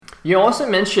You also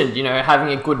mentioned,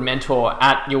 having a good mentor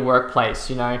at your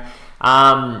workplace,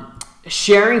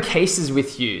 sharing cases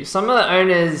with you. Some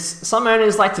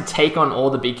owners like to take on all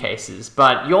the big cases,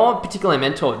 but your particular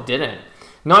mentor didn't.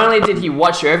 Not only did he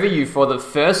watch over you for the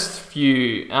first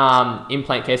few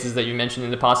implant cases that you mentioned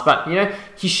in the past, but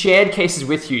he shared cases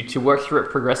with you to work through it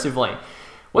progressively.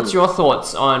 What's your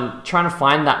thoughts on trying to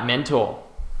find that mentor?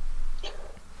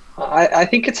 I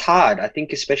think it's hard. I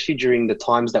think especially during the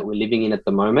times that we're living in at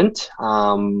the moment,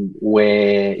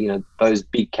 where those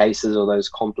big cases or those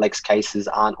complex cases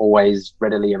aren't always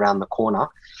readily around the corner.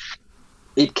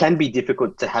 It can be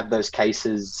difficult to have those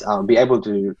cases, be able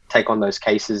to take on those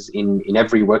cases in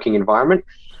every working environment.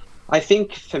 I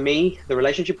think for me, the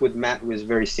relationship with Matt was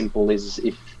very simple. Is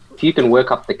if you can work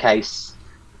up the case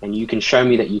and you can show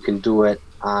me that you can do it,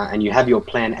 and you have your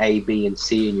plan A, B, and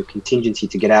C and your contingency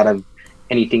to get out of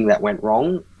anything that went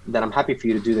wrong, then I'm happy for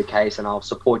you to do the case and I'll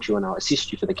support you and I'll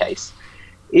assist you for the case.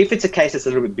 If it's a case that's a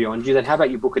little bit beyond you, then how about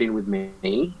you book it in with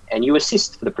me and you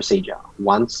assist for the procedure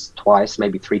once, twice,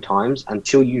 maybe 3 times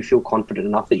until you feel confident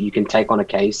enough that you can take on a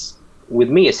case with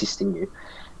me assisting you.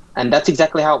 And that's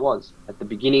exactly how it was. At the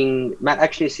beginning, Matt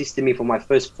actually assisted me for my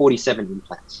first 47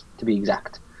 implants, to be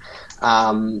exact.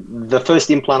 The first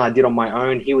implant I did on my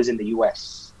own, he was in the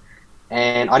US.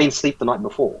 And I didn't sleep the night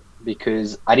before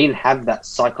because I didn't have that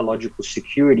psychological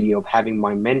security of having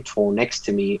my mentor next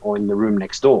to me or in the room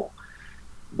next door.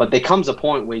 But there comes a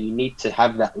point where you need to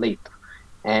have that leap,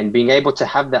 and being able to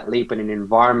have that leap in an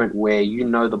environment where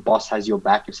the boss has your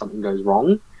back if something goes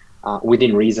wrong,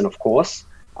 within reason, of course,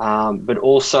 but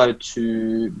also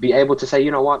to be able to say,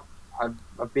 you know what,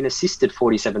 I've been assisted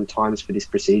 47 times for this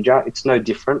procedure. It's no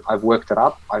different. I've worked it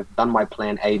up. I've done my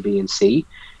plan A, B, and C,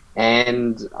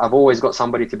 and I've always got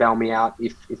somebody to bail me out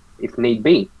if need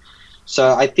be.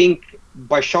 So I think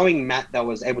by showing Matt that I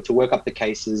was able to work up the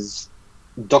cases,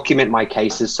 document my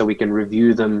cases so we can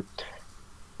review them,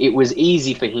 it was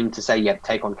easy for him to say, yeah,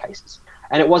 take on cases.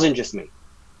 And it wasn't just me.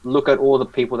 Look at all the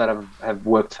people that have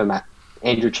worked for Matt.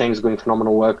 Andrew Cheng's doing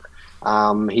phenomenal work.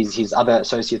 His other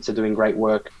associates are doing great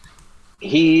work.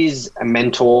 He's a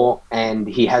mentor and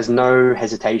he has no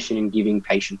hesitation in giving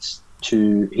patience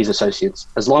to his associates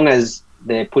as long as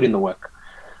they're put in the work.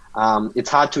 It's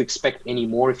hard to expect any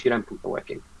more if you don't put the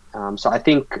work in. So I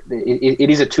think it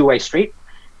is a two-way street.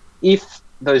 If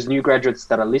those new graduates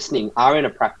that are listening are in a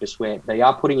practice where they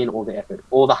are putting in all the effort,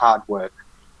 all the hard work,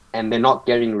 and they're not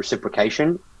getting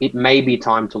reciprocation, it may be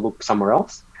time to look somewhere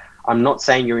else. I'm not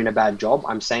saying you're in a bad job.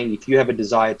 I'm saying if you have a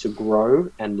desire to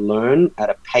grow and learn at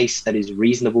a pace that is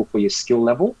reasonable for your skill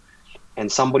level,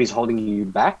 and somebody's holding you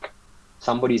back,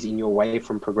 somebody's in your way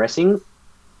from progressing,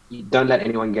 don't let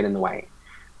anyone get in the way.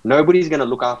 Nobody's going to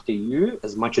look after you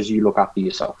as much as you look after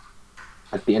yourself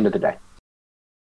at the end of the day.